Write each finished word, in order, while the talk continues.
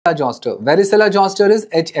zoster. Varicella zoster is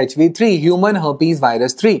HHV3, human herpes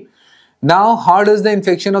virus 3. Now, how does the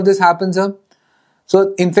infection of this happens up?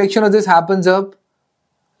 So, infection of this happens up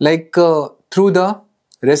like through the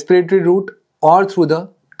respiratory route or through the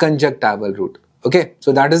conjunctival route. Okay,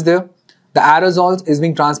 so that is there. The aerosols is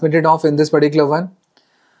being transmitted off in this particular one.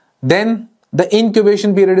 Then the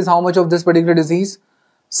incubation period is how much of this particular disease?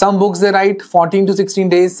 Some books they write 14 to 16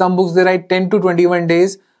 days, some books they write 10 to 21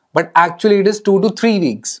 days, but actually it is 2 to 3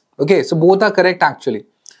 weeks. Okay, so both are correct actually.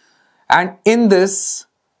 And in this,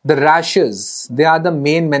 the rashes, they are the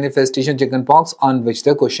main manifestation chickenpox on which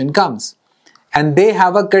the question comes. And they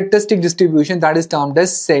have a characteristic distribution that is termed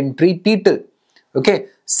as centripetal. Okay,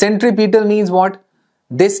 centripetal means what?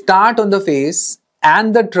 They start on the face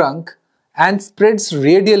and the trunk and spreads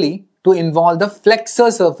radially to involve the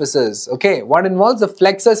flexor surfaces. Okay, what involves the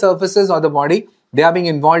flexor surfaces of the body? They are being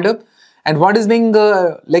involved up. And what is being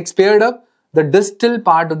like spared up? The distal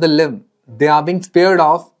part of the limb. They are being spared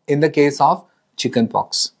off in the case of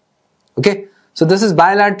chickenpox. Okay, so this is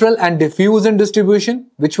bilateral and diffuse in distribution.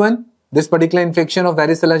 Which one? This particular infection of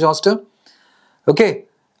Varicella zoster. Okay,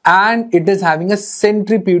 and it is having a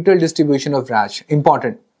centripetal distribution of rash.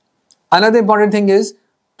 Important. Another important thing is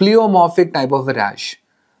pleomorphic type of a rash.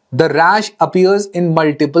 The rash appears in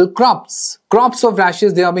multiple crops. Crops of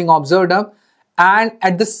rashes, they are being observed up, and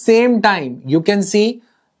at the same time you can see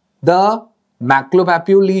the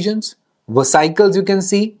macropapule lesions, vesicles you can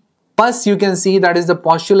see, pus you can see, that is the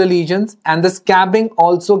pustular lesions, and the scabbing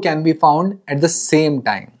also can be found at the same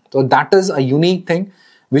time. So that is a unique thing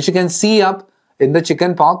which you can see up in the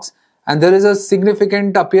chickenpox, and there is a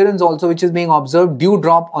significant appearance also which is being observed,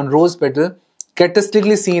 dewdrop on rose petal,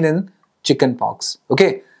 characteristically seen in chickenpox.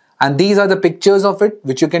 Okay, and these are the pictures of it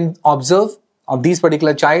which you can observe of these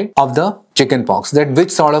particular child of the chickenpox, that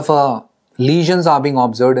which sort of lesions are being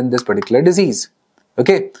observed in this particular disease.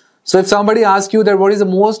 Okay, so if somebody asks you that what is the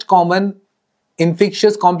most common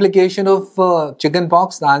infectious complication of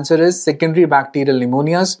chickenpox, the answer is secondary bacterial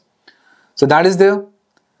pneumonias. So that is there.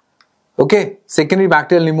 Okay, secondary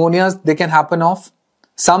bacterial pneumonias, they can happen off.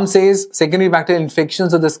 Some says secondary bacterial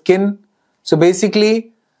infections of the skin. So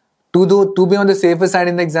basically, to be on the safer side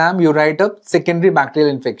in the exam, you write up secondary bacterial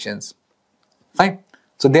infections. Fine.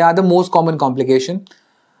 So they are the most common complication.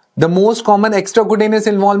 The most common extracutaneous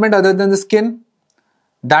involvement other than the skin,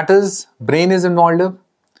 that is brain is involved.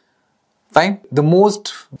 Fine. The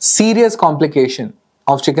most serious complication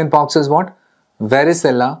of chickenpox is what?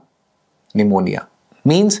 Varicella pneumonia.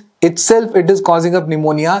 Means itself it is causing up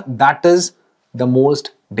pneumonia. That is the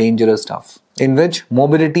most dangerous stuff, in which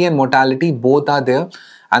morbidity and mortality both are there,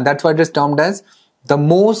 and that's why it is termed as the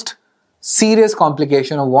most serious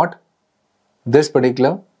complication of what? This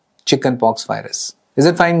particular chickenpox virus. Is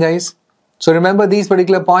it fine, guys? So remember these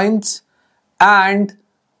particular points, and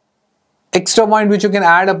extra point which you can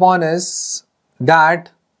add upon is that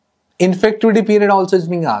infectivity period also is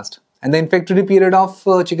being asked, and the infectivity period of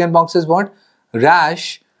chickenpox is what?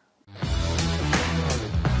 Rash